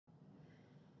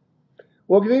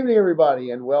Well, good evening,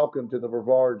 everybody, and welcome to the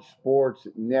Brevard Sports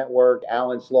Network.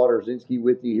 Alan Slaughter-Zinski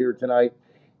with you here tonight.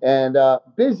 And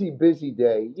busy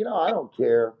day. I don't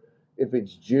care if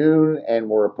it's June and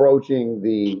we're approaching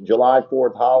the July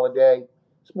 4th holiday.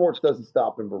 Sports doesn't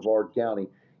stop in Brevard County.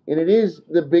 And it is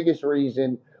the biggest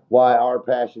reason why our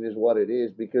passion is what it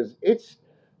is, because it's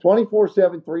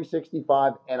 24/7,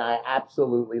 365, and I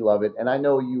absolutely love it. And I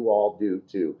know you all do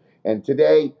too. And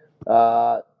today,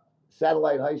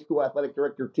 Satellite High School Athletic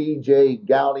Director T.J.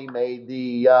 Gowdy made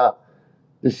the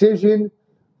decision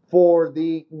for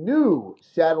the new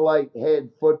Satellite head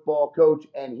football coach,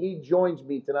 and he joins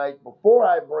me tonight. Before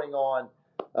I bring on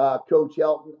Coach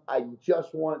Helton, I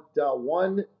just want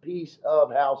one piece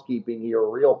of housekeeping here,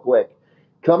 real quick.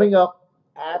 Coming up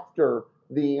after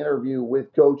the interview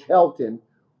with Coach Helton,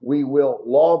 we will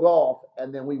log off,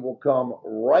 and then we will come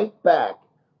right back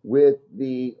with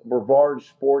the Brevard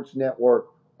Sports Network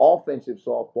Offensive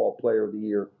Softball Player of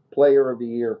the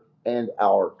Year, and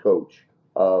our Coach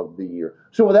of the Year.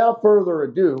 So without further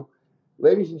ado,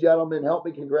 ladies and gentlemen, help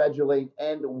me congratulate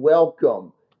and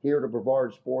welcome here to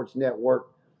Brevard Sports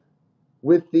Network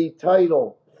with the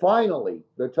title, finally,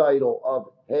 the title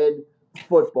of head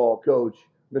football coach,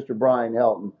 Mr. Brian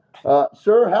Helton.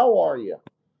 Sir, how are you?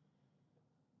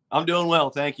 I'm doing well,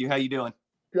 thank you. How you doing?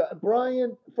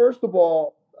 Brian, first of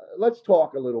all, let's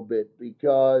talk a little bit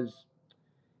because,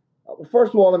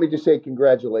 first of all, let me just say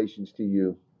congratulations to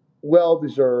you. Well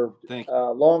deserved, Thank you.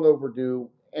 long overdue,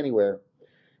 anywhere.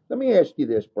 Let me ask you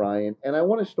this, Brian, and I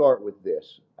want to start with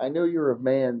this. I know you're a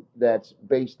man that's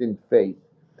based in faith.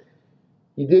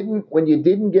 When you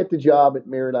didn't get the job at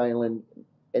Merritt Island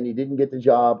and you didn't get the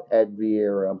job at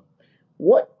Vieira,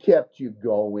 what kept you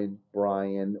going,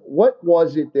 Brian? What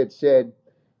was it that said,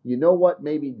 you know what,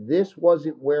 maybe this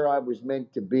wasn't where I was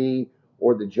meant to be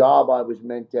or the job I was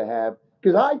meant to have?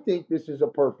 Because I think this is a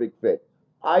perfect fit.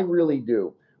 I really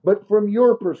do. But from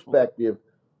your perspective,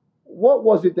 what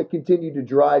was it that continued to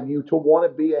drive you to want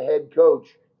to be a head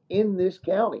coach in this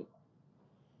county?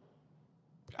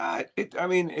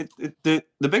 The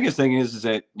biggest thing is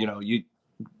that you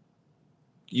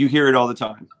hear it all the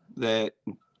time that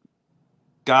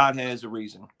God has a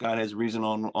reason. God has a reason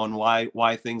on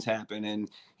why things happen, and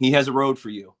He has a road for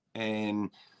you, and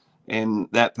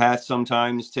that path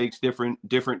sometimes takes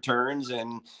different turns,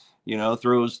 and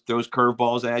throws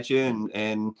curveballs at you,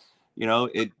 and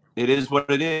it is what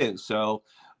it is. So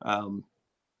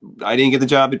I didn't get the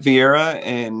job at Vieira,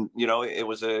 and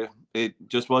it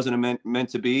just wasn't meant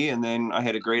to be. And then I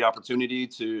had a great opportunity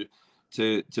to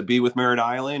be with Merritt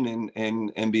Island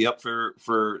and be up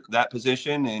for that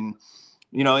position, and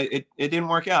it didn't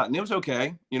work out, and it was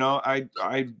okay.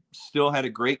 I still had a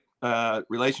great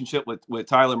relationship with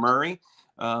Tyler Murray,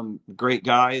 great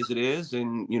guy as it is,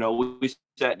 and we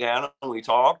sat down and we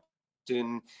talked,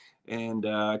 and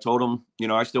I told him,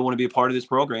 I still want to be a part of this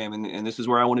program, and this is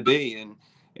where I want to be,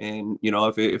 and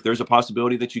if there's a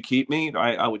possibility that you keep me,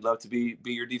 I would love to be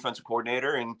your defensive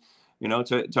coordinator. And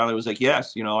Tyler was like,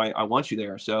 yes, I want you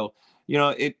there. So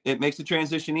it makes the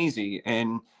transition easy,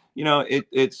 and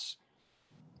it's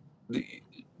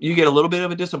you get a little bit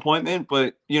of a disappointment,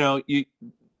 but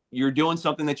you're doing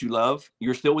something that you love.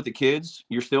 You're still with the kids.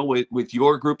 You're still with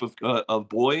your group of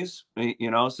boys.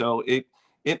 So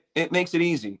it makes it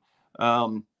easy.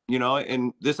 And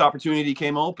this opportunity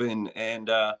came open, and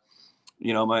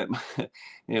my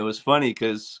it was funny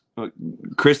because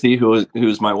Christy,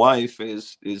 who's my wife,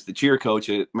 is the cheer coach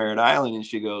at Merritt Island, and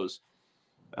she goes,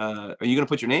 "Are you going to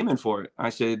put your name in for it?" I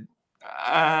said,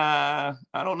 I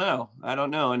don't know.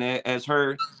 And as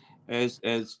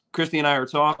Christy and I are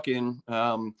talking,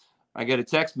 I get a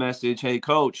text message. Hey,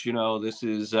 coach, this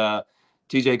is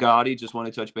TJ Gotti. Just want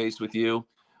to touch base with you.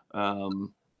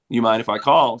 You mind if I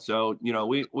call? So,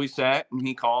 we sat and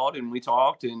he called and we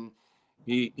talked, and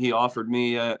he offered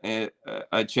me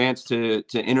a chance to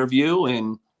interview,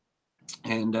 and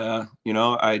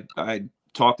I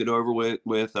talked it over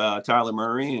with Tyler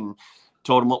Murray and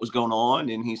told him what was going on,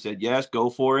 and he said, yes, go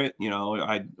for it.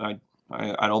 I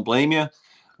don't blame you.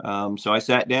 So I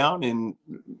sat down and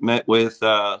met with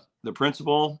the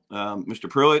principal, Mr.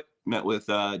 Pruitt, met with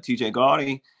TJ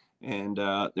Gaudy, and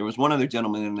there was one other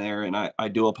gentleman in there, and I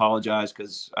do apologize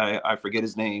because I forget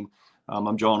his name.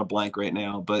 I'm drawing a blank right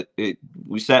now, but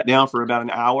we sat down for about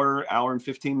an hour and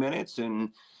 15 minutes,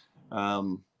 and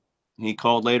he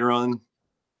called later on,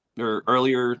 or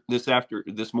earlier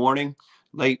this morning,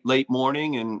 late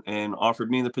morning, and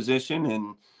offered me the position,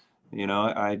 and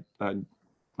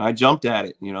I jumped at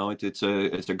it.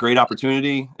 It's a great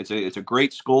opportunity. It's a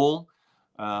great school.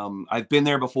 I've been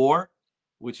there before,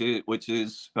 which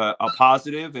is a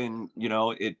positive, and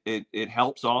it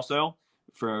helps also.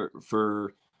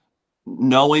 for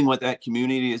knowing what that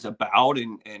community is about,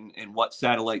 and what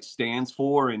Satellite stands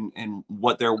for, and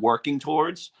what they're working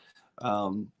towards.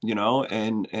 And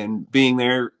being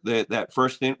there that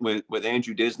first stint with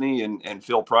Andrew Disney and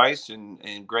Phil Price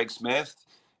and Greg Smith.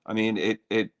 I mean,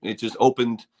 it just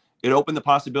opened the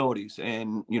possibilities,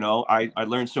 and I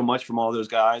learned so much from all those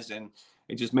guys, and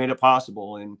it just made it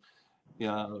possible. And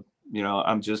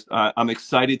I'm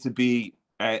excited to be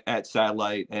at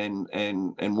Satellite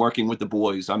and working with the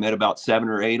boys. I met about 7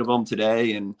 or 8 of them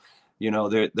today, and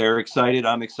they're excited.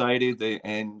 I'm excited.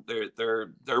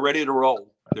 They're ready to roll.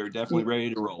 They're definitely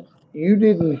ready to roll. You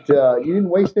didn't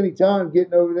waste any time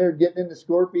getting over there, getting into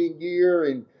Scorpion gear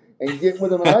and getting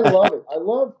with them. And I love it. I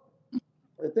love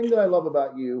the thing that I love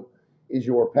about you is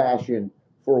your passion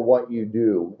for what you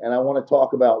do. And I want to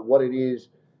talk about what it is.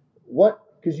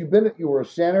 Because you were a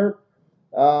center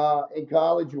in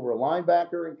college, you were a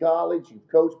linebacker in college, you've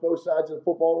coached both sides of the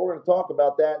football. We're going to talk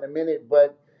about that in a minute.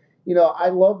 But I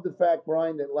love the fact,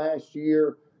 Brian, that last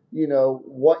year,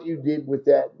 what you did with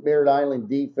that Merritt Island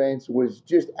defense was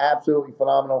just absolutely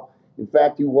phenomenal. In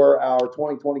fact, you were our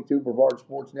 2022 Brevard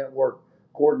Sports Network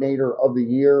Coordinator of the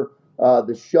Year.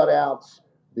 The shutouts,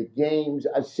 the games,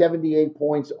 78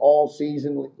 points all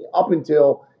season, up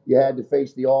until you had to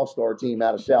face the All-Star team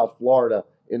out of South Florida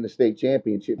in the state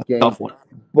championship game. Tough one.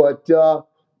 But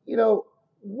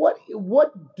what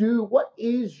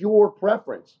is your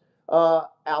preference?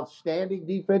 Outstanding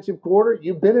defensive coordinator.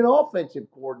 You've been an offensive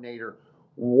coordinator.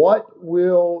 What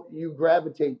will you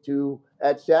gravitate to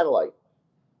at Satellite?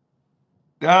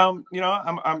 I'm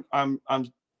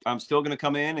still going to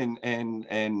come in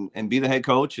and be the head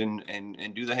coach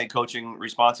and do the head coaching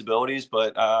responsibilities,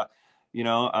 but I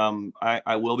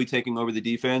will be taking over the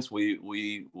defense.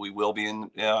 We will be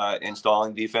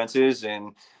installing defenses,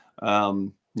 and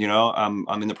I'm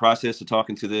in the process of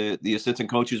talking to the assistant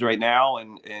coaches right now,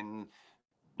 and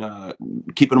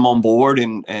keeping them on board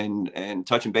and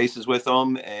touching bases with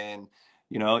them. And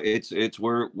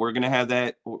we're gonna have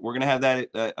that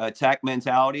attack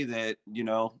mentality that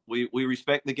we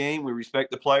respect the game, we respect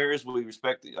the players, we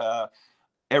respect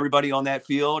everybody on that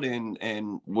field,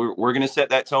 and we're gonna set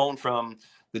that tone from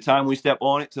the time we step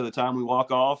on it to the time we walk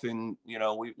off. And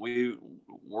we're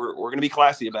gonna be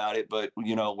classy about it, but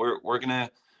we're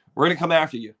gonna come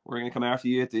after you. We're gonna come after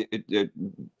you at the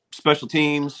special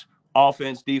teams,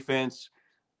 offense, defense,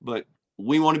 but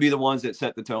we want to be the ones that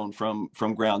set the tone from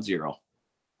ground zero.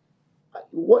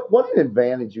 What an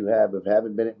advantage you have of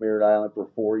having been at Merritt Island for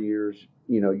 4 years.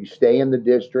 You stay in the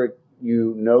district.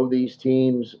 You know these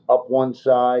teams up one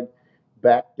side,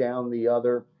 back down the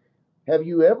other. Have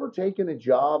you ever taken a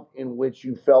job in which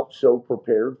you felt so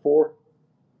prepared for?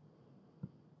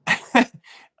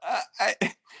 I,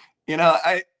 you know,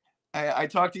 I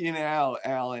talk to you now,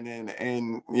 Alan,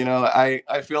 and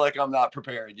I feel like I'm not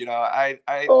prepared. Oh, I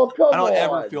come don't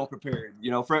ever on. feel prepared.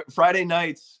 Friday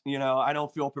nights, I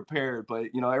don't feel prepared, but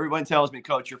everyone tells me,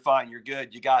 Coach, you're fine, you're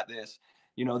good, you got this.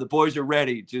 The boys are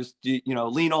ready. Just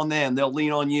lean on them, they'll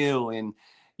lean on you. And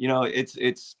it's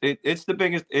the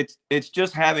biggest. It's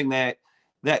just having that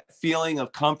feeling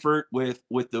of comfort with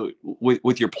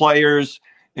your players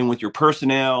and with your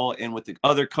personnel and with the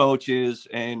other coaches,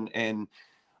 and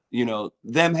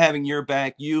them having your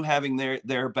back, you having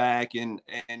their back, and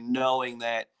knowing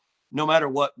that no matter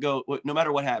no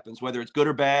matter what happens, whether it's good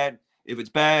or bad, if it's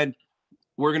bad,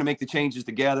 we're going to make the changes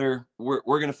together. We're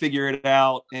going to figure it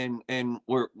out, and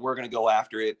we're going to go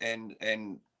after it, and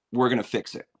we're going to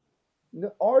fix it.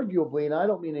 Arguably, and I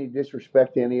don't mean any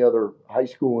disrespect to any other high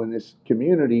school in this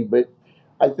community, but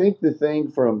I think the thing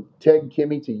from Ted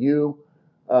Kimmy to you,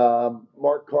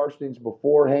 Mark Karstens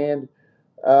beforehand,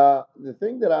 the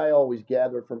thing that I always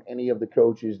gathered from any of the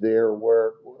coaches there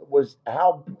was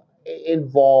how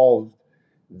involved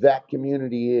that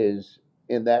community is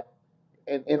in that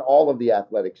in all of the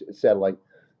athletics at Satellite.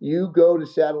 You go to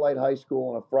Satellite High School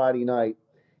on a Friday night,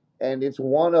 and it's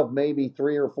one of maybe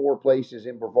 3 or 4 places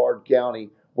in Brevard County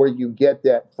where you get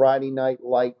that Friday night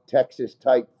light Texas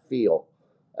type feel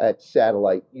at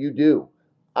Satellite. You do.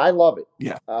 I love it.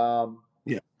 Yeah.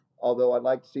 Yeah. Although I'd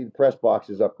like to see the press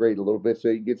boxes upgrade a little bit so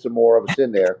you get some more of us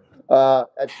in there.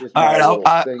 That's just All my right.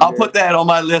 little thing I'll there. put that on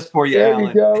my list for you, There Alan.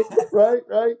 you go.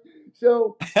 Right.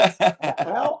 So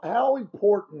how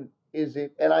important is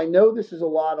it? And I know this is a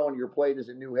lot on your plate as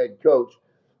a new head coach,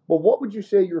 but what would you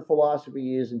say your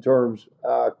philosophy is in terms,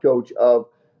 Coach, of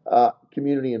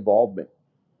community involvement?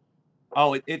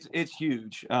 Oh, it's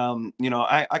huge.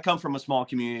 I come from a small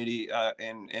community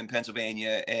in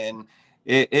Pennsylvania, and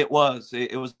It was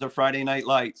the Friday night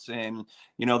lights, and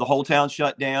the whole town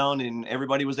shut down, and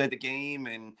everybody was at the game,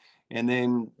 and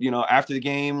then after the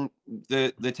game,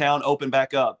 the town opened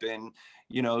back up, and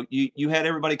you had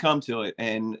everybody come to it,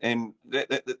 and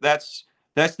that's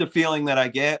the feeling that I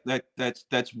get.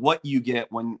 That's what you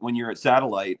get when you're at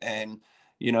Satellite, and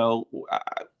you know.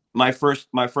 My first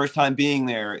time being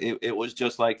there, it was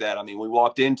just like that. I mean, we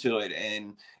walked into it,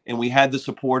 and we had the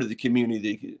support of the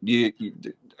community.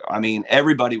 I mean,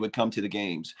 everybody would come to the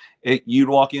games. You'd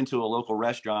walk into a local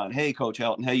restaurant. Hey, Coach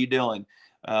Helton, how you doing?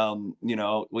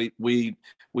 We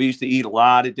used to eat a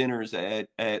lot of dinners at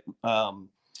Long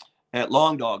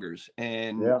Doggers,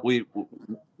 and Yeah.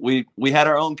 we had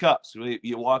our own cups.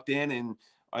 You walked in, and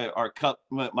our cup,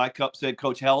 my cup said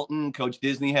Coach Helton. Coach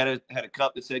Disney had a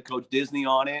cup that said Coach Disney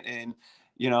on it, and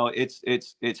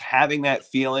it's having that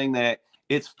feeling that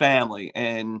it's family,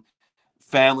 and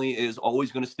family is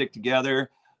always going to stick together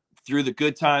through the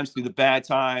good times, through the bad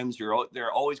times.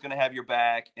 They're always going to have your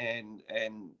back, and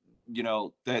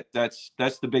that's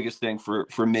the biggest thing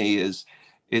for me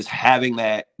is having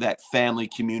that family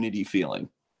community feeling.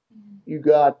 You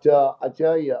got, I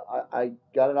tell you, I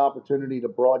got an opportunity to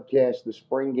broadcast the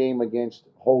spring game against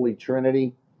Holy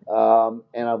Trinity, and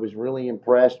I was really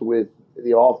impressed with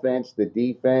the offense, the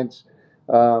defense.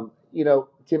 To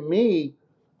me,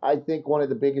 I think one of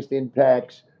the biggest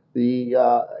impacts the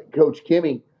Coach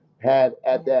Kimmy had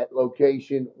at that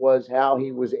location was how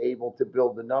he was able to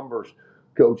build the numbers.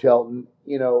 Coach Helton,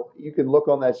 you can look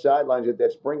on that sidelines at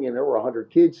that spring game. There were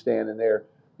 100 kids standing there.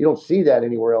 You don't see that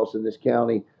anywhere else in this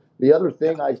county. The other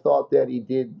thing I thought that he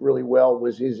did really well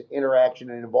was his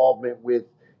interaction and involvement with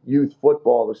youth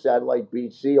football, the Satellite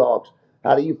Beach Seahawks.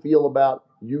 How do you feel about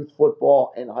youth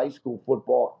football and high school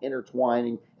football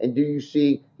intertwining? And do you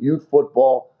see youth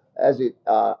football as it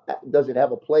does it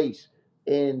have a place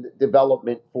in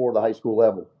development for the high school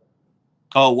level?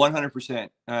 Oh, 100%.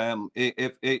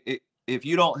 If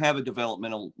you don't have a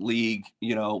developmental league,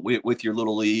 with your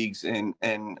little leagues and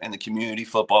the community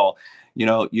football,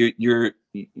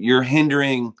 you're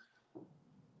hindering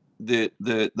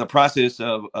the process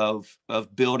of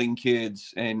building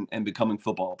kids and becoming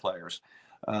football players.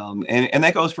 And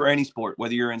that goes for any sport,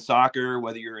 whether you're in soccer,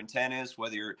 whether you're in tennis,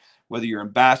 whether you're in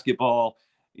basketball.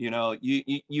 You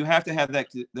have to have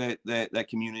that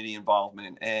community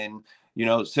involvement. And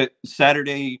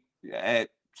Saturday at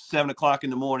 7 o'clock in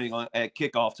the morning at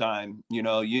kickoff time, you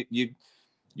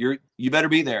better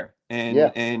be there, and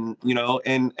Yeah. and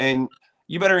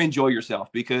you better enjoy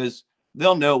yourself, because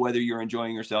they'll know whether you're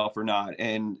enjoying yourself or not.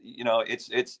 And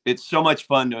it's so much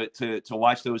fun to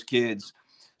watch those kids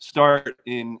start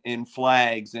in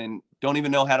flags and don't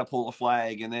even know how to pull a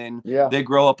flag, and then Yeah. they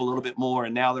grow up a little bit more,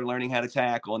 and now they're learning how to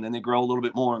tackle, and then they grow a little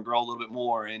bit more and grow a little bit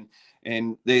more, and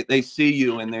they see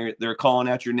you, and they're calling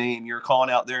out your name, you're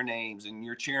calling out their names, and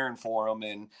you're cheering for them.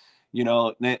 And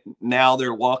now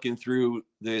they're walking through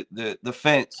the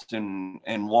fence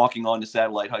and walking onto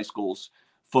Satellite High School's You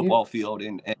football field,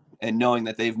 and knowing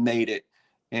that they've made it,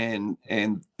 and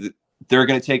they're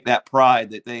going to take that pride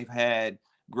that they've had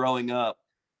growing up,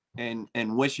 and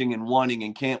wishing and wanting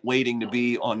and can't waiting to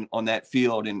be on that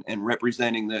field, and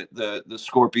representing the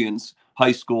Scorpions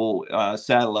High School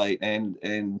Satellite,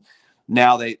 and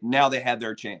now they have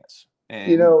their chance, you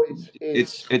and know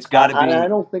it's got to I be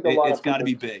don't think a lot it's of got to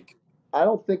people be big. I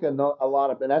don't think a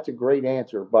lot of, and that's a great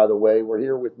answer, by the way. We're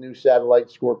here with new Satellite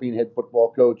Scorpion head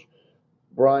football coach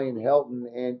Brian Helton.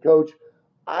 And, coach,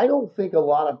 I don't think a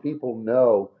lot of people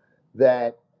know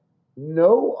that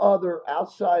no other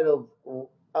outside of,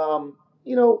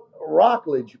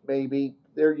 Rockledge, maybe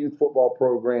their youth football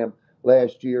program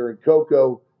last year, and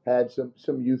Cocoa had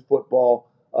some youth football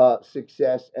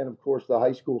success, and of course the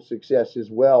high school success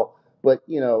as well. But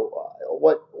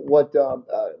what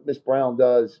Miss Brown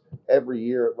does every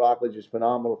year at Rockledge is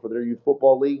phenomenal for their youth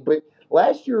football league. But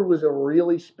last year was a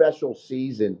really special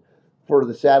season for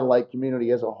the satellite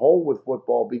community as a whole with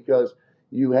football, because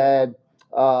you had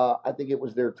I think it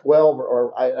was their 12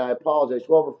 or I apologize,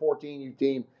 12 or 14U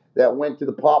team that went to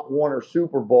the Pop Warner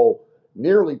Super Bowl,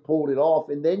 nearly pulled it off.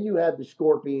 And then you had the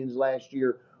Scorpions last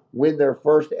year win their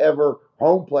first ever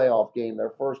home playoff game,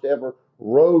 their first ever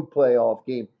road playoff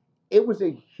game. It was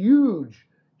a huge,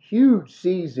 huge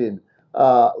season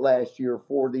last year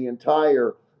for the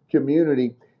entire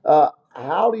community.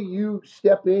 How do you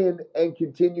step in and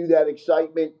continue that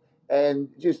excitement and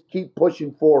just keep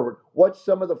pushing forward? What's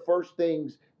some of the first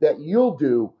things that you'll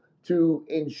do to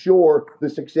ensure the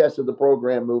success of the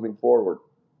program moving forward?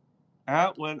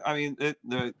 When I mean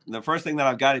the first thing that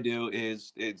I've got to do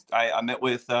is I met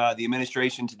with the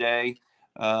administration today.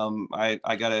 I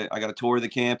got a tour of the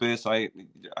campus. I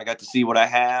got to see what I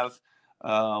have.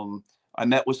 I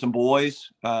met with some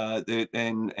boys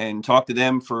and talked to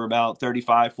them for about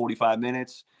 35, 45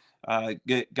 minutes.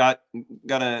 Got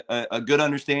a good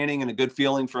understanding and a good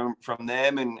feeling from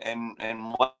them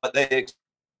and what they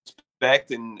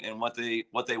expect and what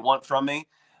they want from me.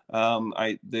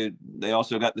 They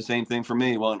also got the same thing from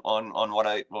me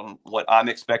on what I'm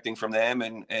expecting from them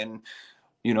and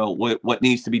what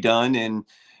needs to be done. And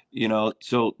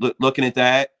so looking at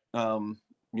that, I've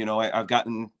got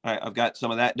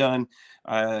some of that done.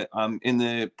 I'm in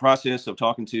the process of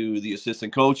talking to the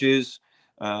assistant coaches,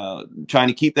 trying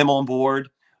to keep them on board.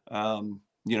 They've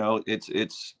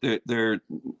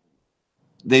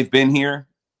been here.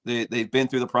 They've been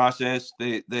through the process.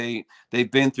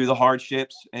 They've been through the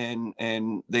hardships and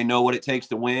they know what it takes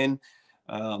to win.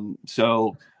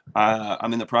 So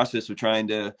I'm in the process of trying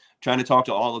to talk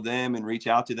to all of them and reach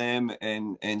out to them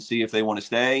and see if they want to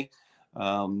stay.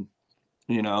 And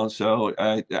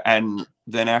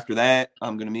then after that,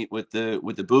 I'm going to meet with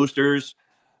the boosters.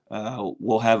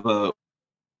 We'll have a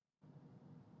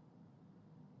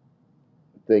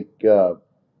I think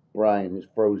Brian has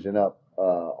frozen up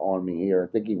on me here.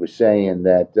 I think he was saying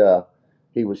that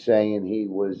he was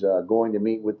going to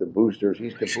meet with the boosters.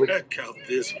 Check out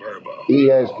this verbo. He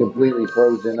has completely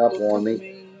frozen up on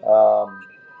me.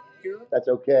 That's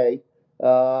okay.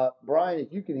 Brian,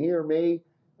 if you can hear me,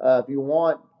 if you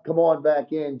want, come on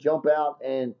back in, jump out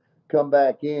and come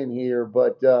back in here.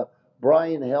 But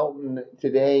Brian Helton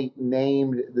today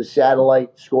named the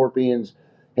Satellite Scorpions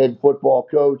head football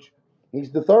coach.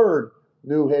 He's the second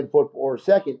new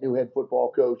head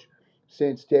football coach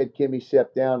since Ted Kimmy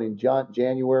stepped down in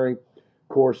January. Of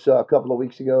course, a couple of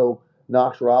weeks ago,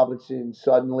 Knox Robinson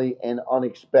suddenly and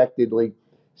unexpectedly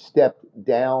stepped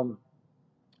down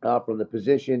from the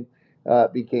position,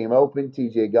 became open.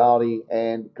 TJ Gotti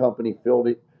and company filled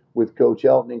it with Coach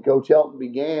Helton. And Coach Helton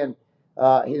began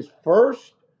his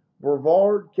first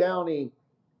Brevard County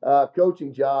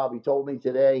coaching job. He told me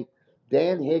today,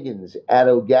 Dan Higgins at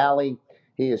O'Galley.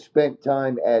 He has spent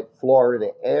time at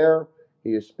Florida Air.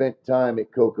 He has spent time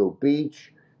at Cocoa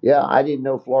Beach. Yeah, I didn't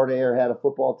know Florida Air had a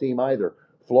football team either.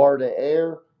 Florida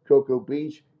Air, Cocoa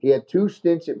Beach. He had 2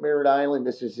 stints at Merritt Island.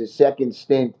 This is his second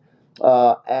stint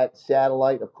at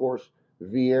Satellite, of course,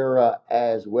 Vieira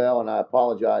as well. And I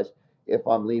apologize if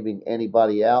I'm leaving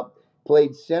anybody out.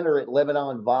 Played center at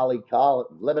Lebanon Valley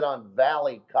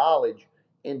College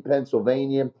in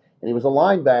Pennsylvania, and he was a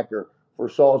linebacker for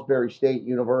Salisbury State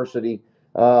University.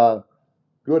 Good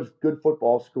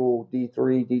football school,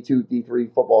 D3, D2,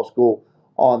 D3 football school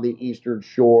on the eastern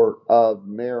shore of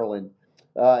Maryland.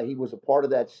 He was a part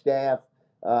of that staff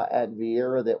at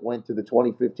Vieira that went to the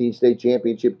 2015 state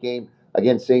championship game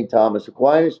against St. Thomas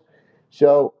Aquinas.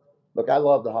 So, look, I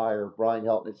love to hire Brian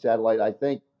Helton at Satellite. I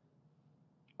think,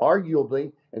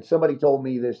 arguably, and somebody told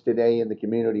me this today in the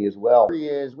community as well. Here he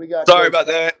is. We got sorry Coach. about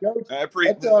that. Coach, I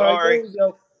appreciate. that's all right. Sorry. There we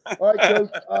go. All right, Coach.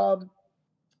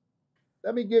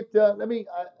 Let me get.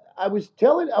 I was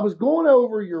going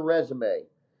over your resume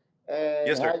and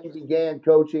Yes, sir. how you began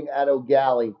coaching at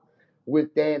O'Galley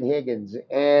with Dan Higgins.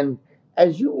 And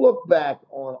as you look back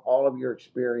on all of your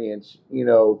experience,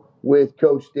 with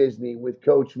Coach Disney, with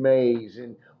Coach Mays,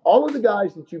 and all of the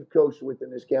guys that you've coached with in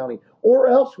this county or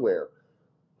elsewhere,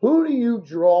 who do you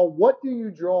draw? What do you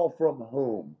draw from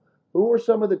whom? Who are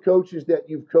some of the coaches that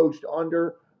you've coached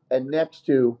under and next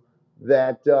to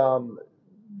that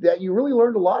you really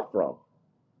learned a lot from?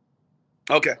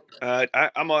 Okay. I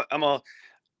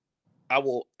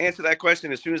will answer that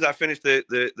question as soon as I finish that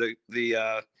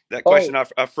question I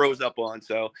froze up on.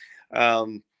 So,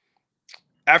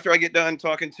 after I get done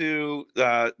talking to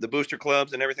the booster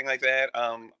clubs and everything like that,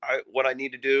 what I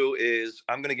need to do is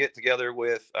I'm going to get together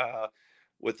with the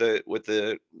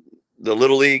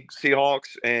Little League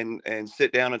Seahawks and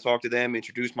sit down and talk to them,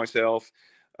 introduce myself,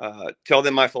 tell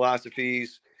them my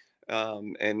philosophies,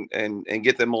 and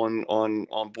get them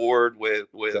on board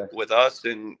with us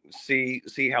and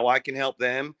see how I can help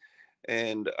them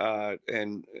and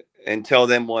tell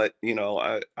them what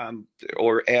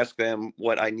or ask them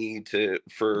what I need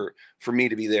for me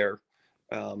to be there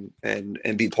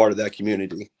and be part of that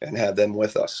community and have them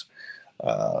with us.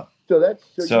 So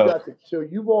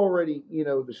you've already,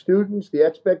 the students, the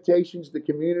expectations, the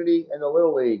community, and the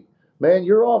Little League. Man,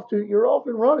 you're off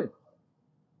and running.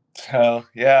 So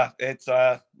yeah, it's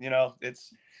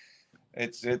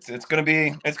it's gonna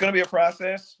be a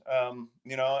process. I'm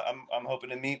hoping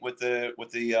to meet with the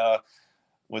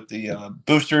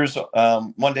boosters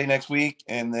one day next week,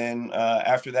 and then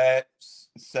after that,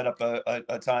 set up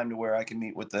a time to where I can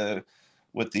meet with the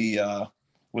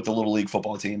with the little league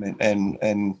football team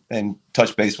and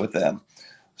touch base with them.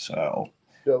 So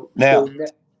So now,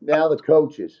 now the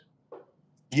coaches. Now,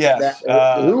 yes,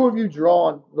 who have you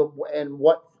drawn and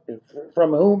what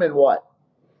from whom and what?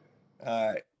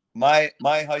 uh, my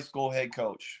high school head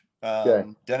coach, Okay.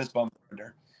 Dennis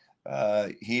Bumgarner.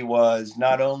 He was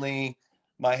not only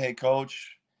my head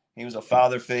coach, he was a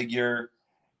father figure.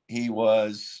 He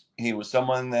was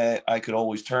someone that I could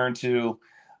always turn to.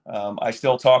 I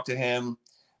still talk to him.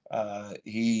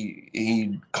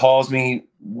 He calls me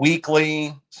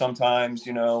weekly sometimes,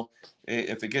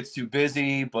 if it gets too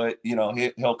busy, but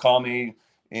he'll call me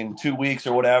in 2 weeks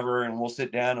or whatever, and we'll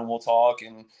sit down and we'll talk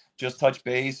and just touch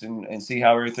base and see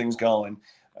how everything's going.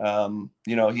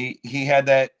 He had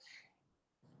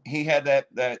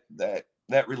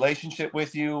that relationship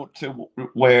with you to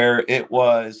where it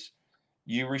was,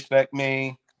 you respect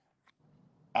me,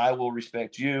 I will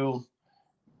respect you.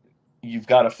 You've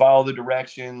got to follow the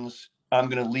directions. I'm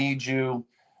going to lead you.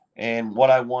 And what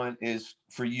I want is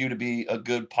for you to be a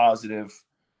good, positive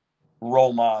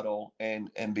role model and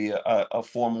be a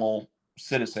formal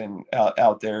citizen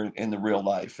out there in the real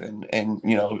life. And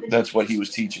that's what he was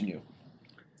teaching you.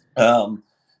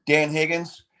 Dan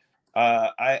Higgins,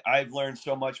 I've learned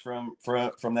so much from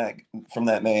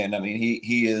that man. I mean,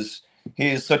 he is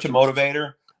such a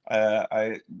motivator.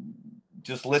 I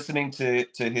just listening to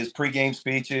his pregame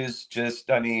speeches,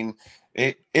 I mean,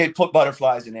 it put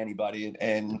butterflies in anybody,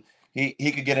 and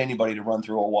he could get anybody to run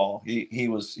through a wall. He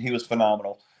was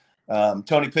phenomenal.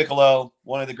 Tony Piccolo,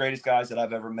 one of the greatest guys that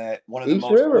I've ever met, one of the East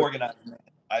most River. organized men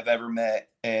I've ever met,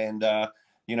 and I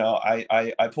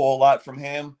pull a lot from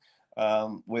him,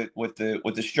 with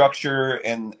the structure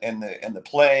and the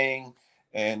playing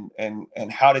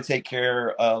and how to take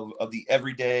care of the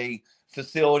everyday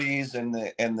facilities and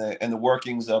the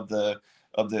workings of the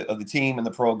team and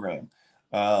the program.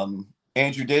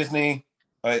 Andrew Disney,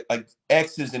 like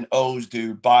X's and O's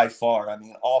dude by far. I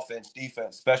mean, offense,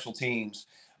 defense, special teams.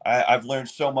 I've learned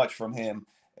so much from him,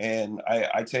 and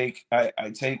I take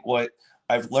what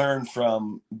I've learned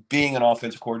from being an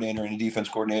offensive coordinator and a defense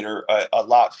coordinator a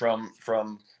lot from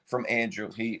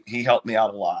Andrew. He helped me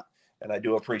out a lot, and I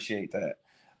do appreciate that.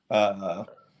 Uh,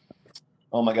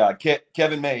 Oh my God,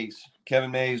 Kevin Mays.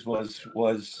 Kevin Mays was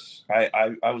I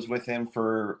was with him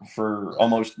for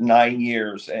almost 9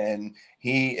 years, and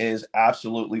he is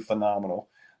absolutely phenomenal.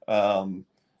 Um,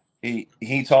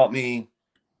 he taught me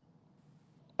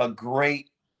a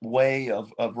great way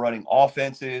of running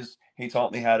offenses. He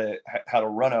taught me how to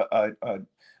run a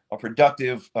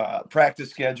productive practice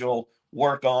schedule,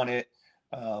 work on it,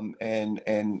 and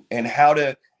how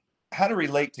to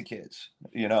relate to kids,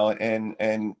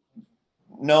 and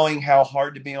knowing how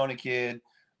hard to be on a kid,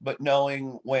 but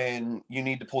knowing when you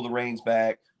need to pull the reins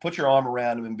back, put your arm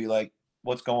around him and be like,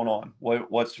 "What's going on?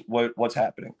 What's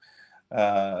happening?"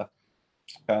 Uh,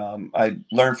 I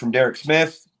learned from Derek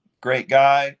Smith, great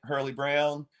guy. Hurley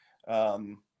Brown,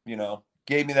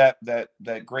 gave me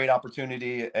that great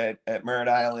opportunity at Merritt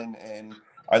Island, and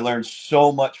I learned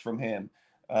so much from him.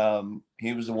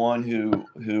 He was the one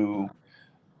who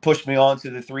pushed me on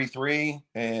to the 3-3,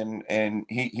 and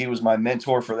he was my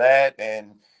mentor for that,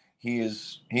 and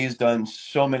he's done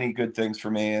so many good things for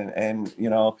me, and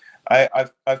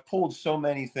I've pulled so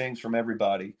many things from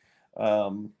everybody.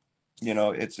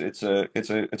 It's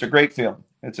a great feeling.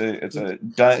 It's a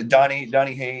Donnie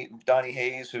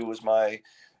Hayes, who was my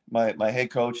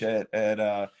head coach at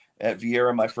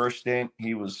Vieira my first stint.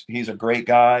 He's a great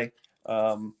guy.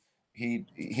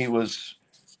 He was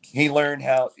he learned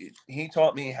how he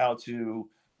taught me how to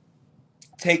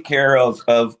take care of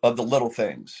the little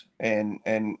things and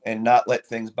not let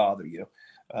things bother you.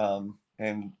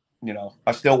 And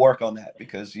I still work on that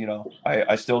because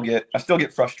I still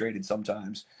get frustrated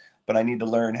sometimes, but I need to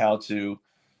learn how to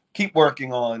keep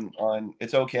working on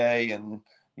it's okay. And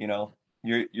you know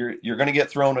you're going to get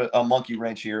thrown a monkey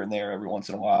wrench here and there every once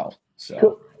in a while.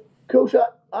 So Coach,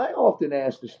 I often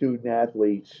ask the student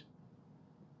athletes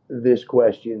this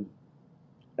question.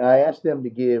 I ask them to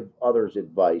give others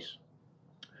advice.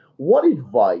 What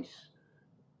advice?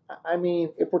 I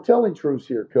mean, if we're telling truths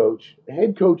here, Coach,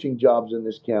 head coaching jobs in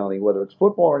this county, whether it's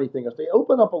football or anything else, they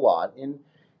open up a lot, and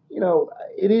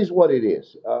it is what it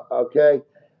is. Okay,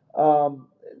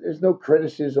 there's no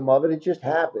criticism of it; it just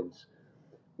happens.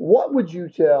 What would you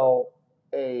tell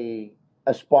a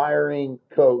aspiring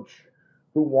coach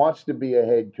who wants to be a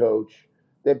head coach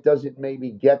that doesn't maybe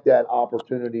get that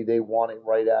opportunity they want it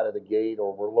right out of the gate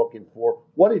or we're looking for?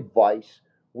 What advice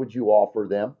would you offer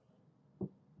them?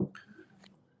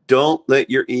 don't let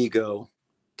your ego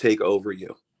take over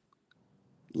you.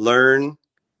 Learn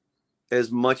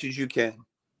as much as you can.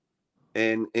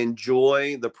 and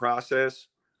enjoy the process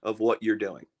of what you're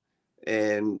doing.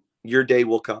 And your day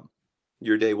will come.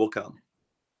 Your day will come.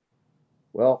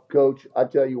 Well, Coach, I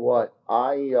tell you what,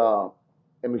 I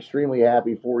am extremely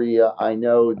happy for you. I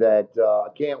know that I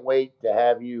can't wait to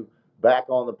have you back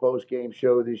on the post game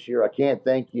show this year. I can't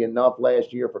thank you enough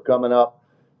last year for coming up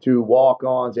to walk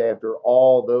ons after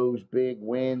all those big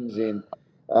wins. And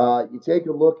you take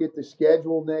a look at the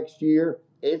schedule next year,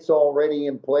 it's already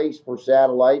in place for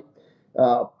Satellite.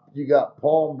 You got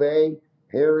Palm Bay,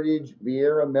 Heritage,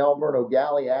 Vieira, Melbourne,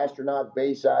 O'Galley, Astronaut,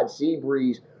 Bayside,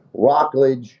 Seabreeze,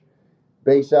 Rockledge,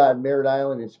 Bayside, Merritt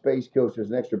Island, and Space Coast. There's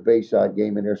an extra Bayside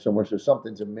game in there somewhere, so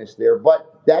something's amiss there.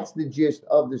 But that's the gist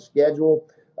of the schedule.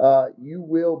 You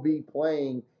will be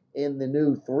playing in the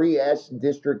new 3S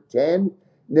District 10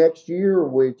 next year,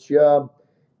 which, again,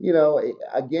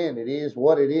 it is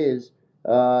what it is.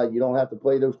 You don't have to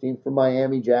play those teams from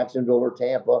Miami, Jacksonville, or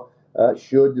Tampa,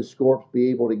 should the Scorps be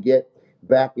able to get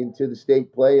back into the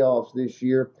state playoffs this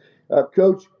year.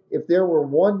 Coach, if there were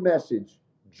one message,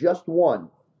 just one,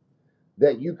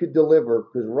 that you could deliver,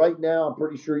 because right now I'm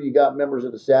pretty sure you got members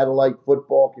of the satellite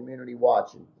football community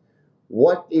watching.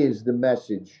 What is the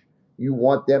message you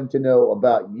want them to know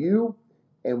about you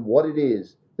and what it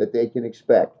is that they can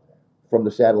expect from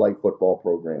the satellite football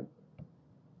program?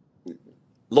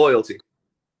 Loyalty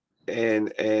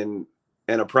and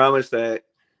a promise that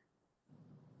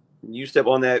you step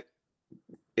on that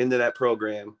into that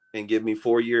program and give me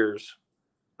 4 years,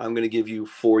 I'm going to give you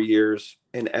 4 years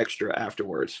and extra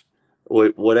afterwards.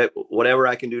 Whatever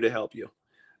I can do to help you,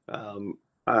 um,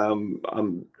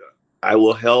 I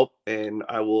will help, and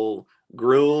I will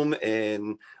groom,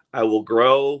 and I will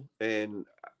grow, and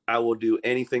I will do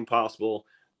anything possible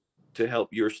to help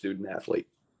your student athlete.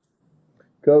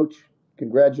 Coach,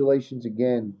 congratulations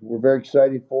again. We're very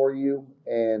excited for you,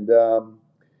 and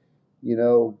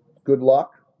good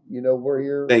luck. We're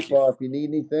here Thank you. if you need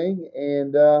anything,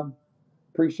 and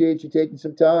appreciate you taking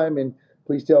some time. And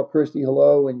please tell Christy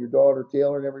hello and your daughter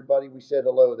Taylor and everybody we said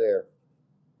hello there.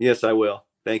 Yes, I will.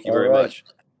 Thank you All very right. much.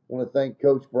 I want to thank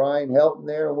Coach Brian Helton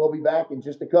there, and we'll be back in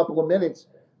just a couple of minutes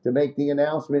to make the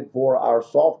announcement for our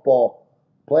softball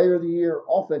player of the year,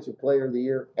 offensive player of the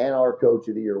year, and our coach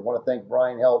of the year. I want to thank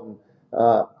Brian Helton.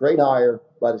 Great hire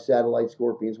by the Satellite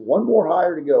Scorpions. One more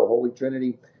hire to go, Holy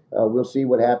Trinity. We'll see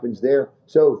what happens there.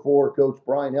 So for Coach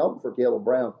Brian Helton, for Caleb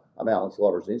Brown, I'm Alan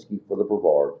Slaughter-Zinski for the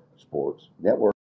Brevard Sports Network.